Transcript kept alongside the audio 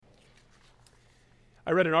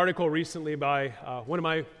I read an article recently by one of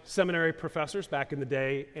my seminary professors back in the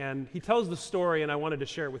day, and he tells the story, and I wanted to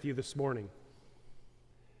share it with you this morning.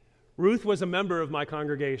 Ruth was a member of my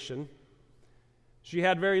congregation. She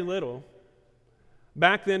had very little.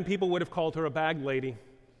 Back then, people would have called her a bag lady.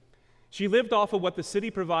 She lived off of what the city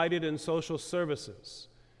provided in social services.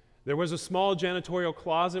 There was a small janitorial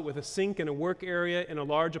closet with a sink and a work area in a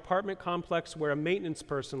large apartment complex where a maintenance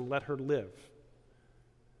person let her live.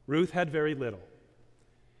 Ruth had very little.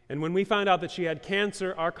 And when we found out that she had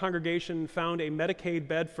cancer, our congregation found a Medicaid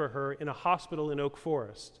bed for her in a hospital in Oak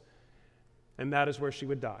Forest, and that is where she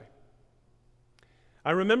would die.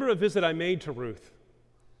 I remember a visit I made to Ruth.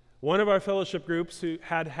 One of our fellowship groups who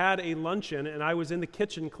had a luncheon, and I was in the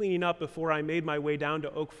kitchen cleaning up before I made my way down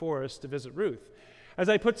to Oak Forest to visit Ruth. As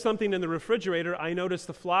I put something in the refrigerator, I noticed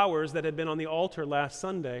the flowers that had been on the altar last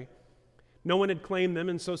Sunday. No one had claimed them,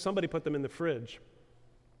 and so somebody put them in the fridge.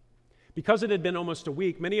 Because it had been almost a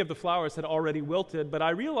week, many of the flowers had already wilted, but I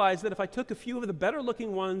realized that if I took a few of the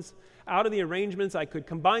better-looking ones out of the arrangements, I could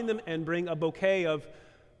combine them and bring a bouquet of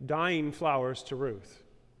dying flowers to Ruth.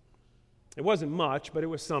 It wasn't much, but it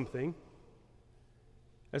was something.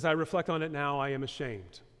 As I reflect on it now, I am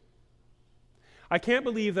ashamed. I can't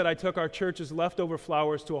believe that I took our church's leftover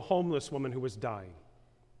flowers to a homeless woman who was dying.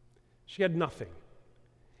 She had nothing.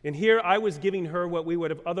 And here I was giving her what we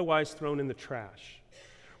would have otherwise thrown in the trash.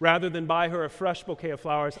 Rather than buy her a fresh bouquet of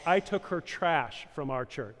flowers, I took her trash from our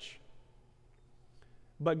church.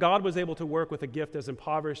 But God was able to work with a gift as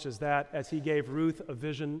impoverished as that, as he gave Ruth a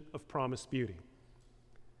vision of promised beauty.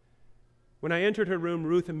 When I entered her room,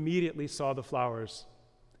 Ruth immediately saw the flowers.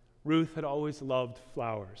 Ruth had always loved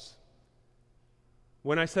flowers.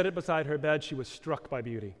 When I set it beside her bed, she was struck by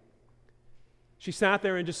beauty. She sat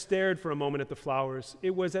there and just stared for a moment at the flowers.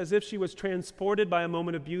 It was as if she was transported by a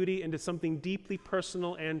moment of beauty into something deeply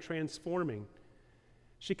personal and transforming.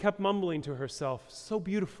 She kept mumbling to herself, "So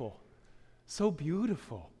beautiful, so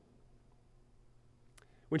beautiful."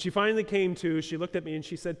 When she finally came to, she looked at me and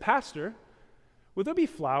she said, "Pastor, will there be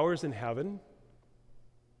flowers in heaven?"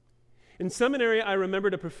 In seminary, I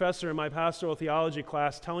remembered a professor in my pastoral theology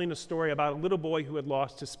class telling a story about a little boy who had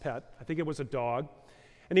lost his pet. I think it was a dog.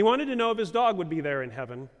 And he wanted to know if his dog would be there in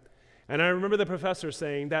heaven. And I remember the professor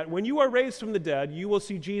saying that when you are raised from the dead, you will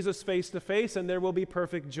see Jesus face to face and there will be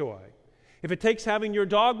perfect joy. If it takes having your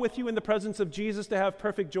dog with you in the presence of Jesus to have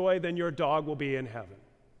perfect joy, then your dog will be in heaven.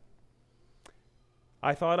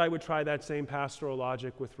 I thought I would try that same pastoral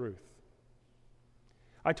logic with Ruth.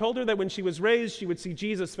 I told her that when she was raised, she would see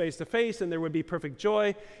Jesus face to face and there would be perfect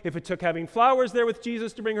joy. If it took having flowers there with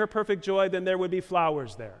Jesus to bring her perfect joy, then there would be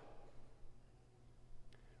flowers there.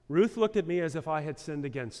 Ruth looked at me as if I had sinned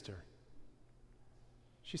against her.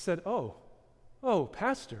 She said, Oh,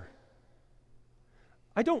 Pastor,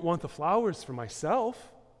 I don't want the flowers for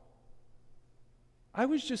myself. I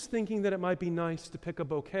was just thinking that it might be nice to pick a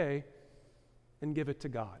bouquet and give it to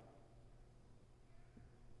God."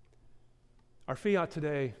 Our fiat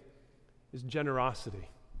today is generosity.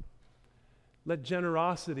 Let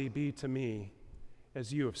generosity be to me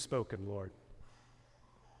as you have spoken, Lord.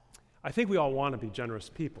 I think we all want to be generous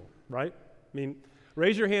people, right? I mean,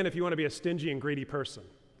 raise your hand if you want to be a stingy and greedy person.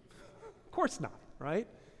 Of course not, right?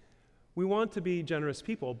 We want to be generous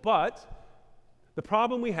people, but the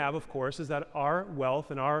problem we have, of course, is that our wealth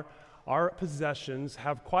and our possessions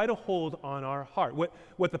have quite a hold on our heart.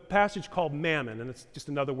 What the passage called mammon, and it's just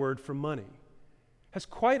another word for money, has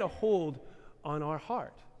quite a hold on our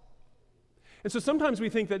heart. And so sometimes we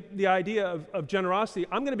think that the idea of generosity,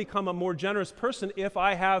 I'm going to become a more generous person if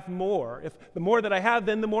I have more. If the more that I have,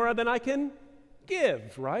 then the more than I can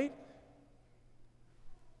give, right?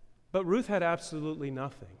 But Ruth had absolutely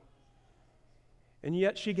nothing. And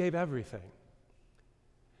yet she gave everything.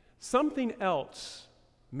 Something else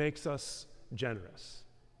makes us generous.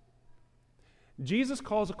 Jesus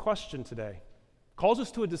calls a question today, calls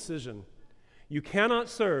us to a decision. You cannot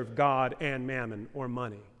serve God and mammon or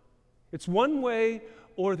money. It's one way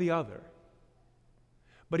or the other.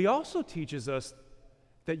 But he also teaches us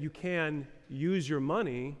that you can use your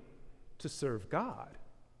money to serve God.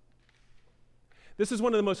 This is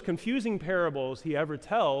one of the most confusing parables he ever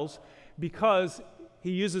tells because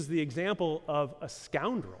he uses the example of a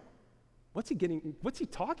scoundrel. What's he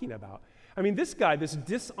talking about? I mean, this guy, this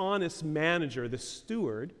dishonest manager, this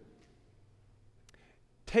steward,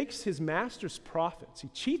 takes his master's profits, he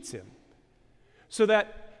cheats him, so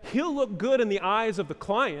that he'll look good in the eyes of the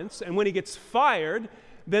clients, and when he gets fired,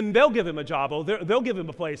 then they'll give him a job, or they'll give him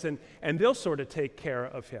a place, and they'll sort of take care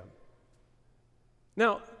of him.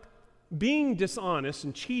 Now, being dishonest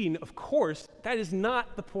and cheating, of course, that is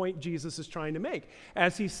not the point Jesus is trying to make.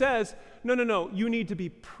 As he says, no, you need to be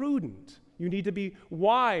prudent. You need to be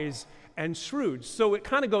wise and shrewd. So it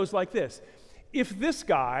kind of goes like this. If this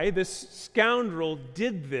guy, this scoundrel,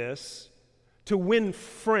 did this to win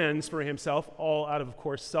friends for himself, all out of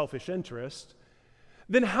course, selfish interest,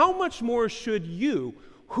 then how much more should you,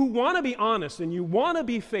 who want to be honest and you want to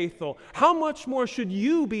be faithful, how much more should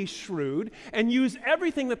you be shrewd and use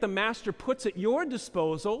everything that the master puts at your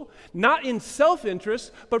disposal, not in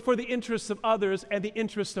self-interest, but for the interests of others and the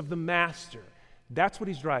interests of the master? That's what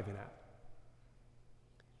he's driving at.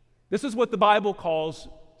 This is what the Bible calls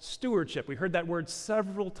stewardship. We heard that word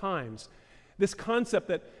several times. This concept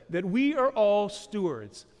that we are all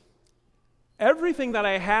stewards. Everything that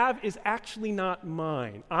I have is actually not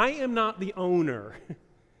mine. I am not the owner.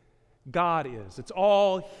 God is. It's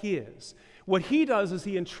all His. What He does is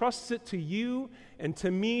He entrusts it to you and to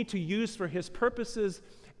me to use for His purposes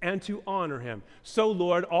and to honor Him. So,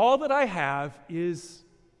 Lord, all that I have is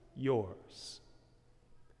yours.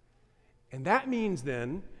 And that means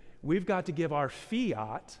then we've got to give our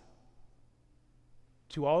fiat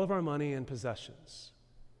to all of our money and possessions.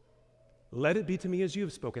 Let it be to me as you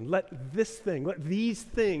have spoken. Let this thing, let these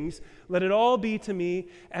things, let it all be to me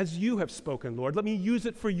as you have spoken, Lord. Let me use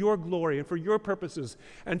it for your glory and for your purposes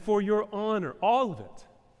and for your honor, all of it.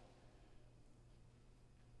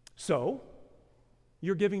 So,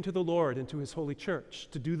 you're giving to the Lord and to His holy church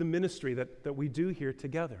to do the ministry that we do here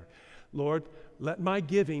together. Lord, let my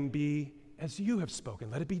giving be as you have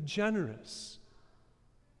spoken. Let it be generous.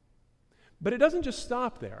 But it doesn't just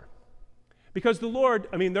stop there. Because the Lord,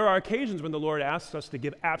 there are occasions when the Lord asks us to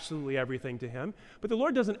give absolutely everything to Him, but the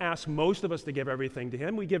Lord doesn't ask most of us to give everything to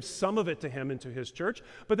Him. We give some of it to Him and to His church,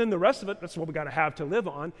 but then the rest of it, that's what we got to have to live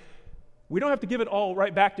on. We don't have to give it all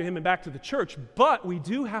right back to Him and back to the church, but we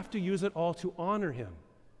do have to use it all to honor Him.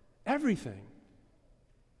 Everything.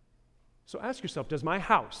 So ask yourself, does my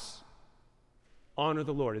house honor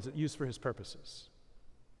the Lord? Is it used for His purposes?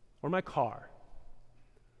 Or my car?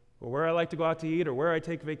 Or where I like to go out to eat, or where I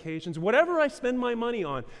take vacations, whatever I spend my money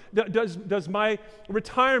on, does my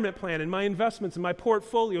retirement plan and my investments and my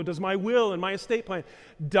portfolio, does my will and my estate plan,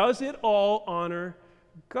 does it all honor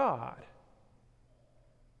God?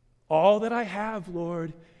 All that I have,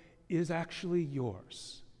 Lord, is actually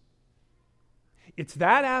yours. It's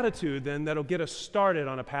that attitude, then, that'll get us started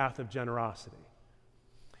on a path of generosity.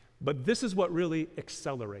 But this is what really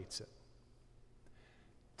accelerates it.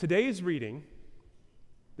 Today's reading,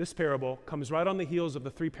 this parable, comes right on the heels of the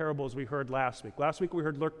three parables we heard last week. Last week we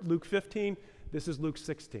heard Luke 15. This is Luke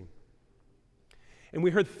 16. And we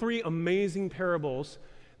heard three amazing parables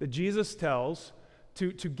that Jesus tells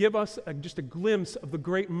to give us just a glimpse of the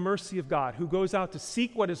great mercy of God, who goes out to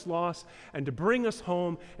seek what is lost and to bring us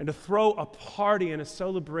home and to throw a party and a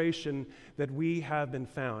celebration that we have been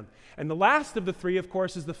found. And the last of the three, of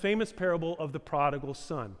course, is the famous parable of the prodigal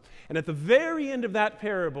son. And at the very end of that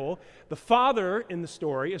parable, the father in the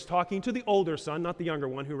story is talking to the older son, not the younger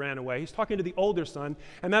one who ran away. He's talking to the older son,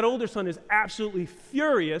 and that older son is absolutely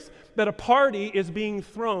furious that a party is being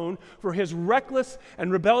thrown for his reckless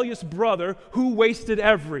and rebellious brother who wasted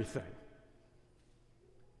everything.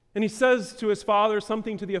 And he says to his father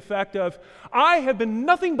something to the effect of, I have been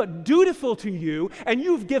nothing but dutiful to you, and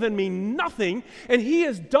you've given me nothing, and he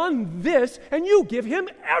has done this, and you give him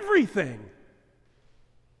everything.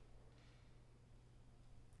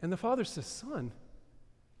 And the father says, son,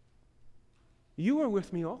 you are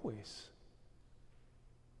with me always.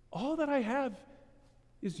 All that I have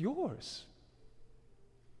is yours.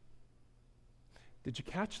 Did you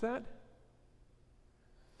catch that?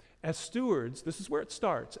 As stewards, this is where it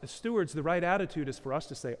starts. As stewards, the right attitude is for us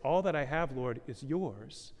to say, all that I have, Lord, is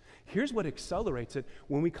yours. Here's what accelerates it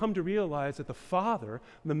when we come to realize that the Father,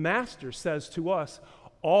 the Master, says to us,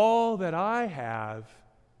 all that I have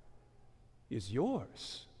is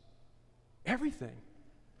yours. Everything.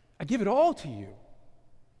 I give it all to you.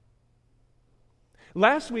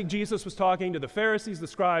 Last week, Jesus was talking to the Pharisees, the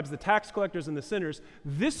scribes, the tax collectors, and the sinners.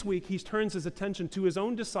 This week, he turns his attention to his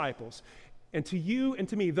own disciples, and to you and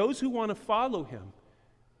to me, those who want to follow him.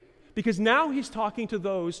 Because now he's talking to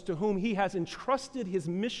those to whom he has entrusted his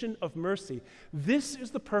mission of mercy. This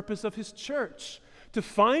is the purpose of his church, to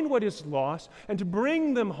find what is lost and to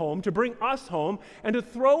bring them home, to bring us home, and to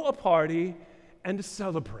throw a party and to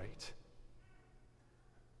celebrate.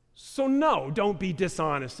 So no, don't be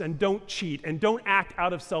dishonest and don't cheat and don't act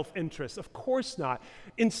out of self-interest. Of course not.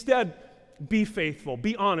 Instead, be faithful,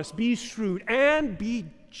 be honest, be shrewd, and be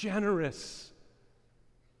generous,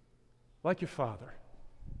 like your Father,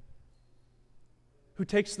 who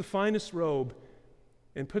takes the finest robe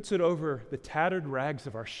and puts it over the tattered rags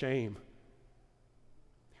of our shame,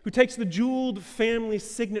 who takes the jeweled family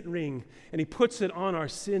signet ring and he puts it on our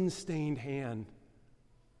sin-stained hand,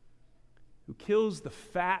 who kills the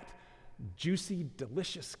fat, juicy,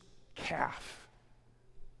 delicious calf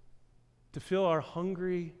to fill our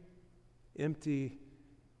hungry, empty,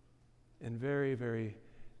 and very, very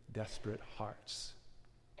desperate hearts.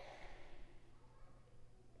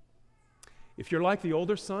 If you're like the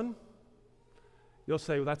older son, you'll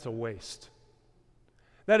say, well, that's a waste.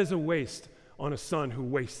 That is a waste on a son who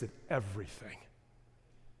wasted everything.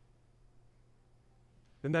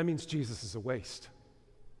 Then that means Jesus is a waste,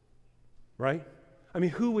 right? I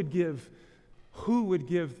mean, who would give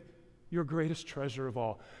your greatest treasure of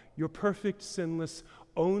all, your perfect, sinless,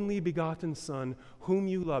 only begotten Son, whom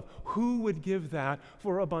you love? Who would give that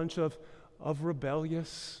for a bunch of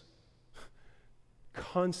rebellious,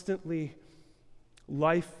 constantly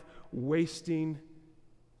life-wasting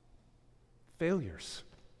failures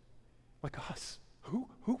like us? Who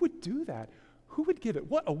would do that? Who would give it?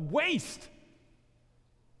 What a waste!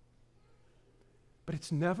 But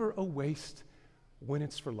it's never a waste when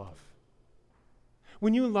it's for love.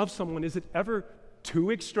 When you love someone, is it ever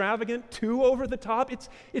too extravagant, too over the top?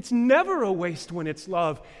 It's never a waste when it's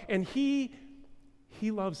love. And he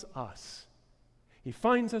loves us. He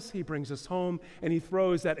finds us, he brings us home, and he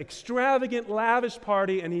throws that extravagant, lavish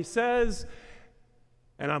party, and he says,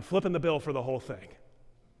 and I'm flipping the bill for the whole thing.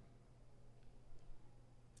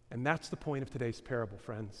 And that's the point of today's parable,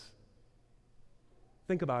 friends.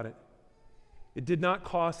 Think about it. It did not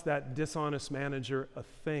cost that dishonest manager a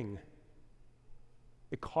thing.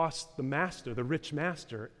 It cost the master, the rich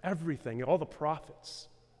master, everything, all the profits.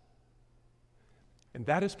 And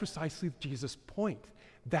that is precisely Jesus' point.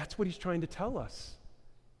 That's what he's trying to tell us.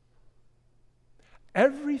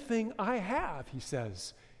 Everything I have, he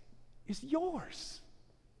says, is yours.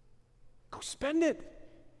 Go spend it.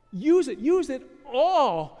 Use it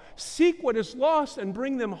all. Seek what is lost and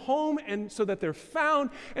bring them home, and so that they're found,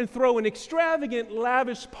 and throw an extravagant,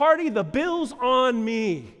 lavish party. The bill's on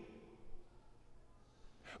me.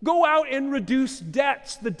 Go out and reduce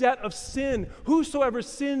debts, the debt of sin. Whosoever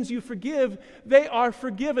sins you forgive, they are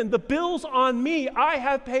forgiven. The bill's on me. I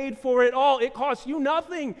have paid for it all. It costs you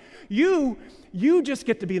nothing. You just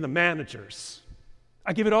get to be the managers.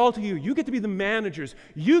 I give it all to you. You get to be the managers.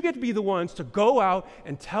 You get to be the ones to go out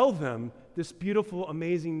and tell them this beautiful,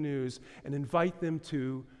 amazing news and invite them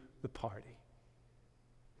to the party.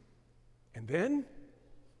 And then,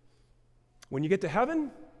 when you get to heaven,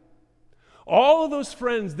 all of those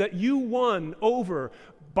friends that you won over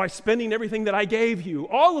by spending everything that I gave you,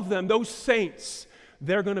 all of them, those saints,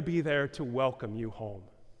 they're going to be there to welcome you home.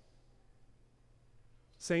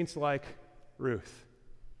 Saints like Ruth.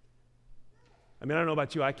 I mean, I don't know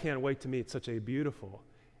about you, I can't wait to meet such a beautiful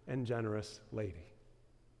and generous lady.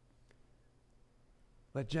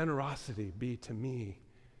 Let generosity be to me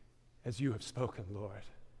as you have spoken, Lord.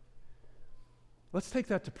 Let's take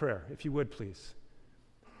that to prayer, if you would, please.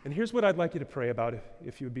 And here's what I'd like you to pray about,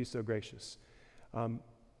 if you would be so gracious.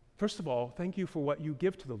 First of all, thank you for what you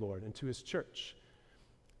give to the Lord and to his church.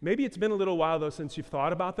 Maybe it's been a little while, though, since you've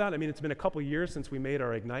thought about that. I mean, it's been a couple years since we made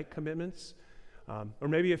our Ignite commitments. Or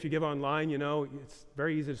maybe if you give online, it's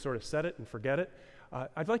very easy to sort of set it and forget it.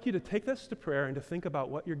 I'd like you to take this to prayer and to think about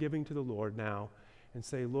what you're giving to the Lord now and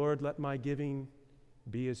say, Lord, let my giving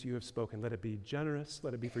be as you have spoken. Let it be generous,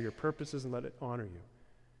 let it be for your purposes, and let it honor you.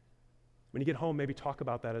 When you get home, maybe talk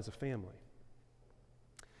about that as a family.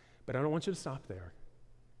 But I don't want you to stop there.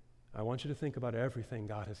 I want you to think about everything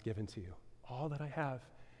God has given to you. All that I have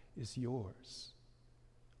is yours.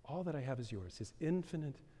 All that I have is yours. His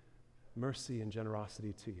infinite mercy and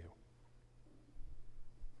generosity to you.